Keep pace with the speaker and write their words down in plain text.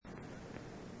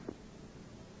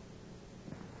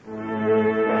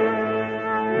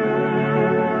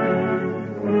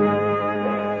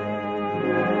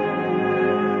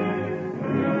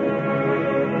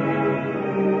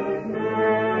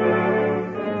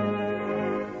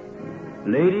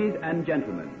Ladies and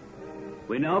gentlemen,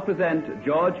 we now present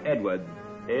George Edwards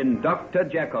in Dr.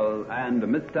 Jekyll and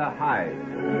Mr. Hyde.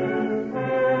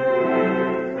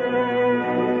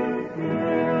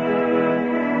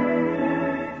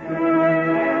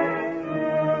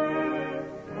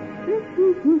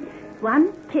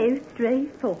 One, two, three,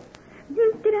 four.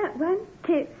 1,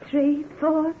 2, 3,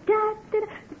 4.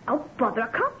 Oh, bother, I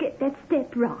can't get that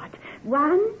step right.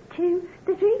 1, 2,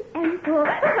 3, and 4.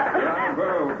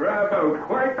 Bravo.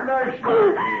 Quite nice, my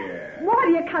dear. Why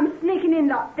do you come sneaking in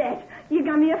like that? You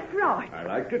got me a fright. I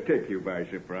like to take you by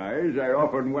surprise. I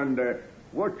often wonder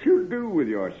what you do with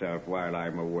yourself while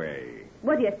I'm away.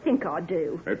 What do you think I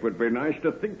do? It would be nice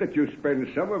to think that you spend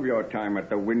some of your time at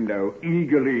the window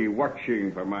eagerly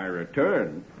watching for my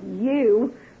return.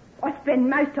 You? I spend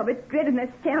most of it dreading the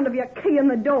sound of your key in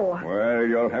the door. Well,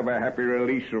 you'll have a happy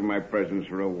release from my presence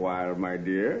for a while, my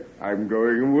dear. I'm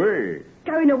going away.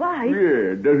 Going away?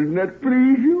 Yeah, doesn't that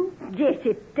please you? Yes,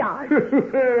 it does.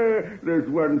 There's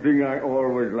one thing I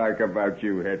always like about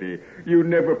you, Hetty. You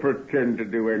never pretend to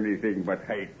do anything but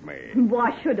hate me.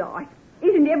 Why should I?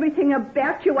 Isn't everything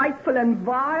about you hateful and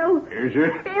vile? Is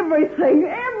it? Everything.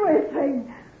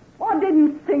 I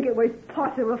didn't think it was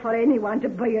possible for anyone to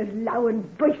be as low and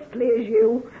beastly as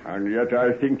you. And yet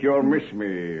I think you'll miss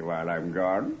me while I'm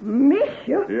gone. Miss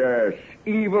you? Yes.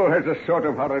 Evil has a sort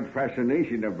of horrid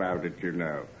fascination about it, you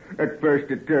know. At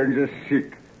first it turns us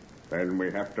sick. Then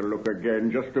we have to look again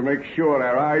just to make sure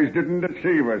our eyes didn't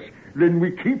deceive us. Then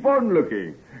we keep on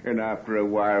looking. And after a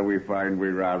while we find we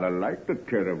rather like the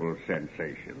terrible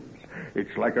sensations.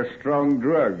 It's like a strong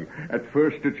drug. At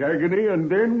first it's agony, and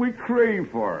then we crave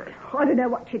for it. I don't know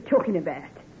what you're talking about.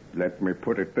 Let me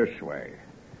put it this way.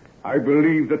 I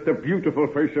believe that the beautiful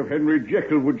face of Henry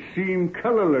Jekyll would seem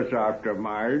colorless after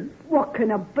mine. What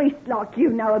can a beast like you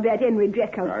know about Henry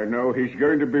Jekyll? I know he's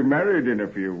going to be married in a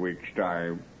few weeks'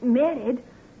 time. Married?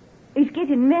 He's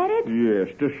getting married?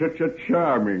 Yes, to such a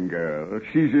charming girl.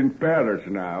 She's in Paris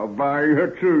now, buying her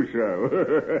trousseau.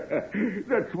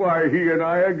 That's why he and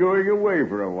I are going away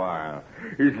for a while.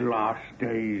 His last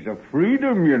days of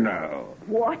freedom, you know.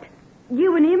 What?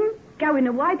 You and him going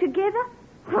away together?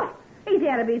 He's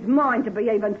out of his mind to be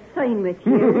even seen with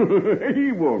you.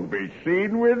 He won't be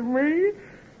seen with me.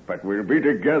 But we'll be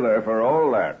together for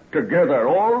all that. Together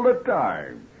all the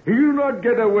time. He'll not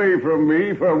get away from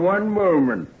me for one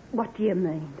moment. What do you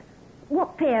mean?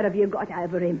 What power have you got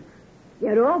over him?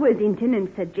 You're always hinting and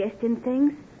suggesting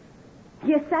things.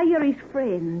 You say you're his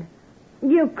friend.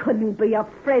 You couldn't be a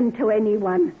friend to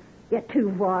anyone. You're too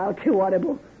vile, too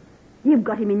horrible. You've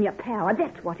got him in your power,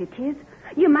 that's what it is.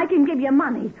 You make him give you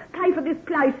money, pay for this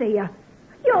place here.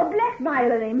 You're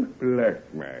blackmailing him.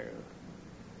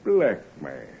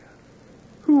 Blackmail.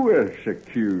 Who else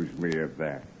accused me of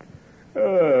that?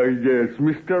 Oh, yes,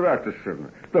 Mr. Utterson,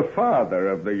 the father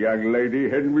of the young lady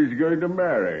Henry's going to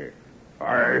marry.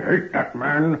 I hate that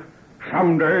man.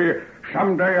 Someday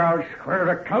I'll square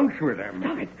accounts with him.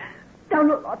 Stop it. Don't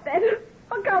look like that.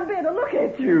 I can't bear to look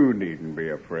at you. You needn't be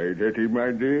afraid, Hetty,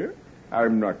 my dear.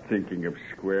 I'm not thinking of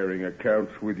squaring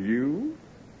accounts with you.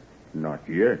 Not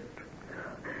yet.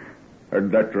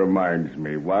 And that reminds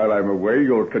me, while I'm away,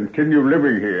 you'll continue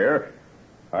living here.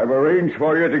 I've arranged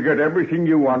for you to get everything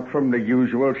you want from the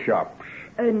usual shops.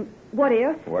 And what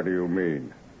else? What do you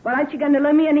mean? Well, aren't you going to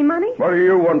lend me any money? What do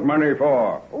you want money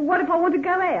for? What if I want to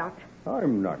go out?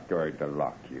 I'm not going to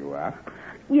lock you up.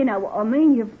 You know what I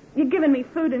mean. You've given me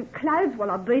food and clothes while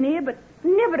I've been here, but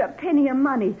never a penny of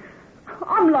money.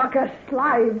 I'm like a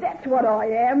slave, that's what I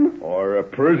am. Or a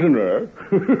prisoner.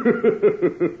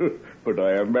 But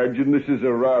I imagine this is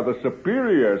a rather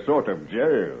superior sort of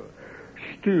jail.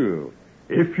 Still,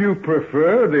 if you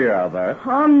prefer the other...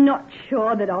 I'm not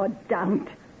sure that I don't.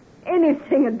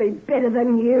 Anything would be better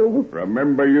than you.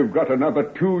 Remember, you've got another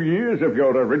 2 years of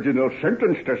your original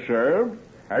sentence to serve.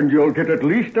 And you'll get at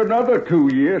least another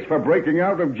 2 years for breaking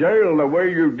out of jail the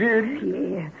way you did.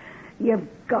 Yeah, you've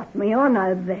got me, I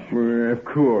know that. Well, of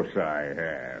course I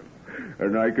have.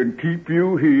 And I can keep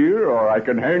you here, or I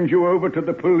can hand you over to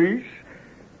the police.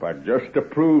 But just to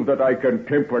prove that I can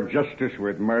temper justice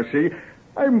with mercy,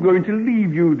 I'm going to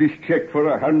leave you this check for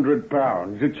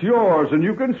 £100. It's yours, and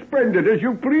you can spend it as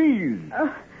you please.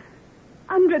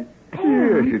 £100?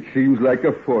 Yes, it seems like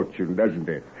a fortune, doesn't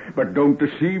it? But don't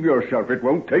deceive yourself. It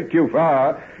won't take you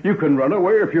far. You can run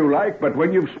away if you like, but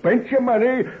when you've spent your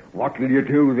money, what will you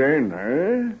do then,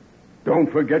 eh? Don't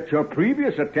forget your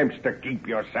previous attempts to keep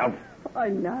yourself. I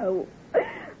know.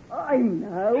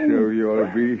 So you'll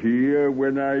be here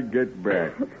when I get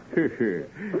back.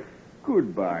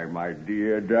 Goodbye, my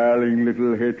dear, darling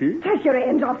little Hetty. Take your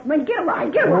hands off me. Get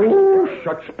away. Oh,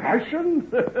 such passion?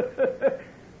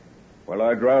 Well,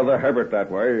 I'd rather have it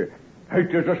that way.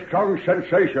 Hate is a strong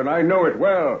sensation. I know it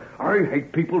well. I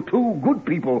hate people too. Good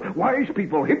people, wise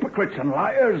people, hypocrites and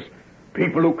liars.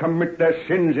 People who commit their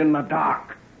sins in the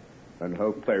dark and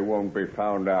hope they won't be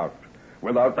found out.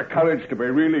 Without the courage to be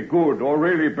really good or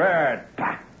really bad.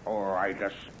 Bah! Oh, I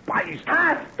despise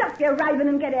them. Stop your raving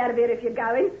and get out of here if you're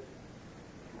going.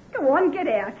 Go on, get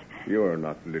out. You're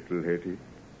not little, Hetty.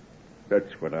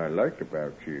 That's what I like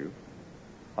about you.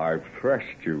 I've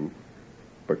thrashed you,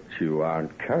 but you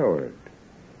aren't coward.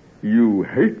 You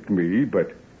hate me,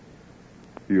 but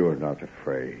you're not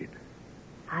afraid.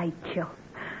 I just...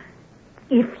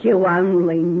 If you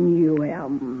only knew how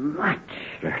much.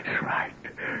 That's right.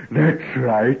 That's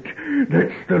right.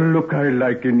 That's the look I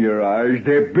like in your eyes.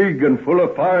 They're big and full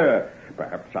of fire.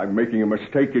 Perhaps I'm making a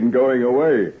mistake in going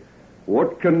away.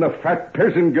 What can the fat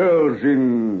peasant girls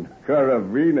in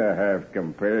Karavina have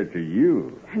compared to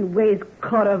you? And where's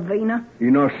Karavina?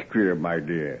 In Austria, my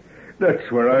dear.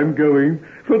 That's where I'm going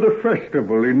for the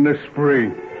festival in the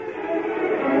spring.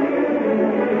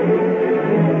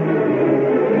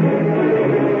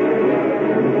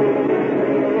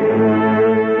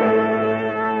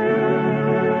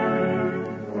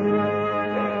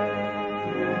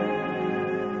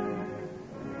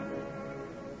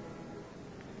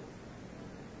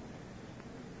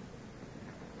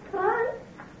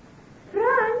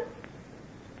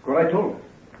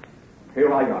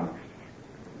 Here I am.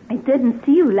 I didn't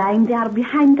see you lying there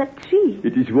behind that tree.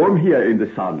 It is warm here in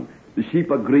the sun. The sheep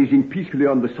are grazing peacefully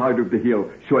on the side of the hill,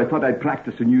 so I thought I'd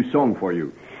practice a new song for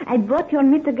you. I brought your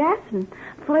mittagessen,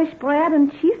 fresh bread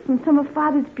and cheese and some of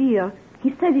Father's beer. He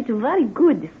said it's very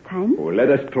good this time. Oh,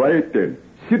 let us try it then.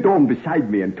 Sit down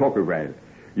beside me and talk a while.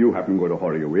 You haven't got to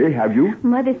hurry away, have you?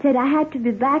 Mother said I had to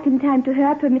be back in time to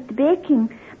help her with the baking.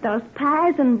 There's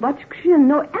pies and butchkri and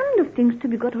no end of things to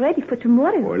be got ready for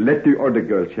tomorrow. Oh, let the other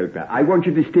girls help her. I want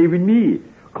you to stay with me.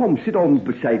 Come, sit down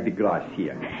beside the grass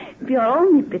here. We are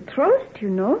only betrothed, you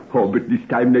know. Oh, but this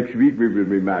time next week we will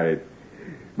be married.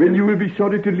 When you will be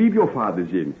sorry to leave your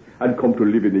father's inn and come to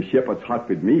live in a shepherd's hut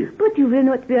with me. But you will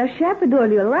not be a shepherd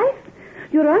all your life.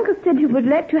 Your uncle said he would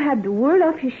let you have the wool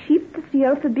off his sheep this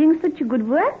year for being such a good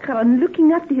worker and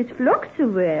looking after his flock so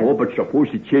well. Oh, but suppose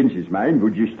he changed his mind,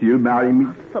 would you still marry me?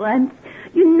 Oh, Franz,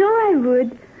 you know I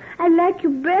would. I like you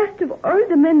best of all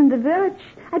the men in the village.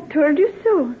 I told you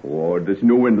so. Oh, there's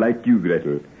no one like you,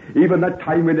 Gretel. Even that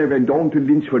time when I went down to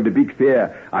Linz for the big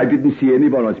fair, I didn't see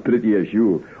anyone as pretty as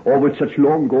you, or with such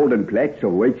long golden plaits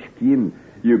of white skin.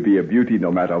 You'd be a beauty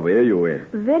no matter where you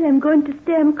went. Well, I'm going to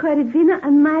stay in Karavina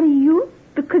and marry you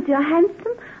because you're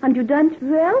handsome and you dance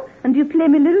well and you play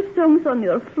me little songs on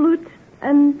your flute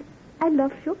and I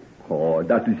love you. Oh,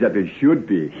 that is as it should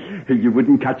be. You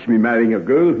wouldn't catch me marrying a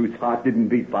girl whose heart didn't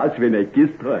beat fast when I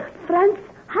kissed her. Franz,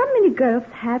 how many girls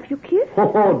have you kissed?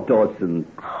 Oh, dozens.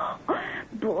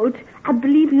 But I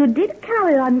believe you did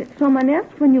carry on with someone else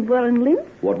when you were in Linz.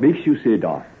 What makes you say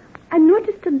that? I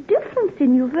noticed a difference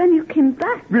in you when you came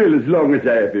back. Well, as long as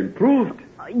I have improved.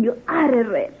 Oh, you are a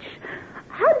wretch.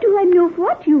 How do I know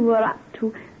what you were up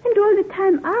to? And all the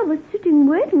time I was sitting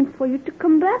waiting for you to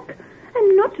come back.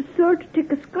 I'm not a soul to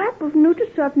take a scrap of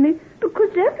notice of me because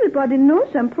everybody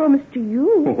knows I'm promised to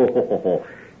you.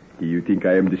 Do you think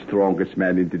I am the strongest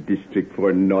man in the district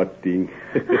for nothing?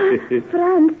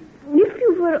 Franz, if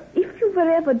you were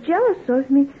ever jealous of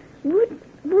me,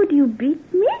 would you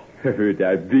beat me? Would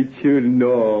I beat you?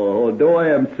 No. Although I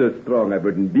am so strong, I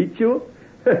wouldn't beat you.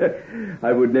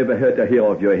 I would never hurt a hair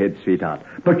of your head, sweetheart.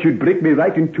 But you'd break me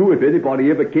right in two if anybody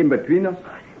ever came between us.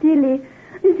 Silly.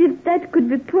 As if that could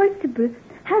be possible.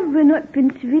 Have we not been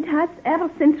sweethearts ever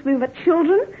since we were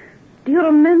children? Do you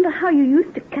remember how you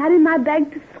used to carry my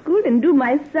bag to school and do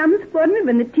my sums for me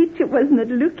when the teacher was not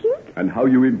looking? And how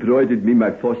you embroidered me my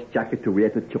first jacket to wear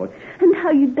to church? And how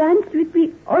you danced with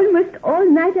me almost all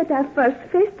night at our first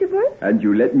festival? And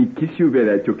you let me kiss you when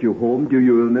I took you home. Do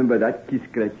you remember that kiss,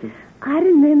 Gretchen? I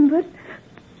remember.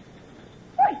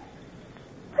 Wait,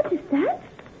 what is that?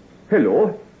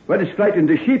 Hello. What has frightened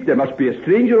the sheep? There must be a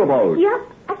stranger about. Yep,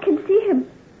 I can see him.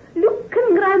 Look,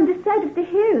 coming round the side of the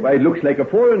hill. Why, it looks like a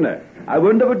foreigner. I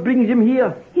wonder what brings him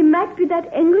here. He might be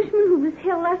that Englishman who was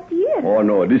here last year. Oh,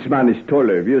 no, this man is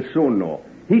taller. We'll soon know.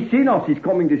 He's seen us. He's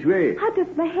coming this way. How does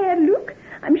my hair look?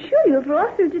 I'm sure you've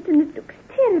ruffled it and it looks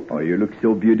terrible. Oh, you look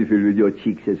so beautiful with your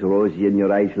cheeks as rosy and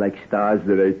your eyes like stars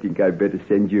that I think I'd better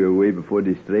send you away before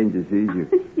the stranger sees you.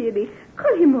 Silly.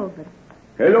 Call him over.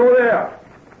 Hello there.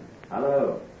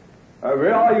 Hello.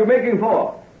 Where are you making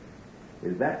for?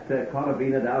 Is that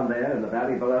Karavina down there in the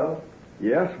valley below?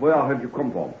 Yes, where have you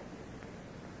come from?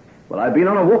 Well, I've been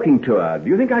on a walking tour. Do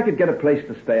you think I could get a place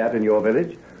to stay at in your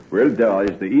village? Well, there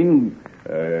is the inn.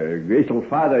 Gretel's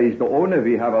father is the owner.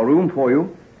 We have a room for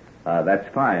you. That's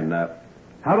fine.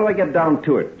 How do I get down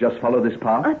to it? Just follow this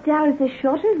path? Oh, there is a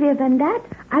shorter way than that.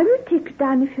 I will take you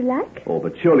down if you like. Oh,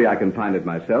 but surely I can find it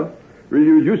myself. Will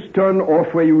you just turn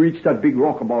off where you reach that big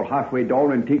rock about halfway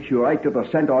down and takes you right to the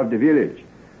center of the village?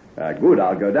 Good,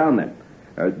 I'll go down then.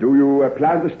 Do you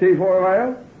plan to stay for a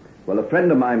while? Well, a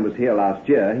friend of mine was here last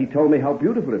year. He told me how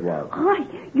beautiful it was. Oh,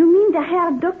 you mean the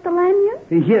Herr Dr.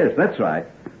 Lanyon? Yes, that's right.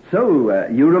 So,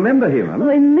 you remember him, huh?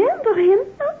 Remember him?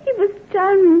 Oh, he was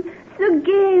charming, so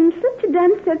gay and such a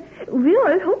dancer. We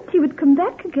all hoped he would come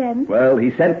back again. Well,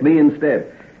 he sent me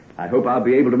instead. I hope I'll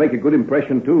be able to make a good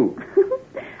impression, too.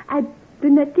 I do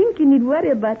not think you need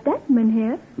worry about that,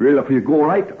 Mynheer. Well, if you go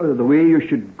right the way, you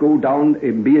should go down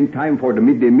and be in time for the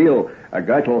midday meal.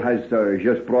 Gretel has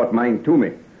just brought mine to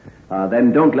me.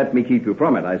 Then don't let me keep you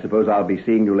from it. I suppose I'll be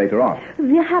seeing you later on.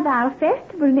 We have our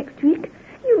festival next week.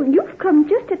 You've come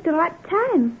just at the right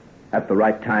time. At the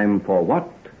right time for what?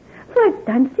 For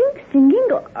dancing, singing,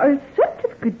 all sorts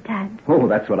of good times. Oh,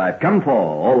 that's what I've come for.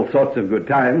 All sorts of good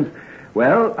times.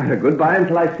 Well, goodbye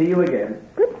until I see you again.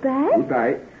 Goodbye.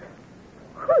 Goodbye.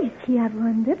 Who is he, I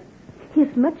wonder?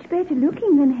 He's much better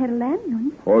looking than Herr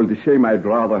Lanyon. All the same, I'd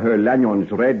rather Herr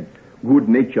Lanyon's red,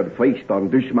 good-natured face than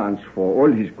this man's for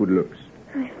all his good looks.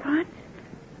 What?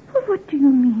 What do you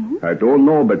mean? I don't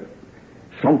know, but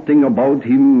something about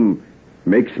him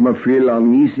makes me feel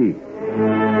uneasy.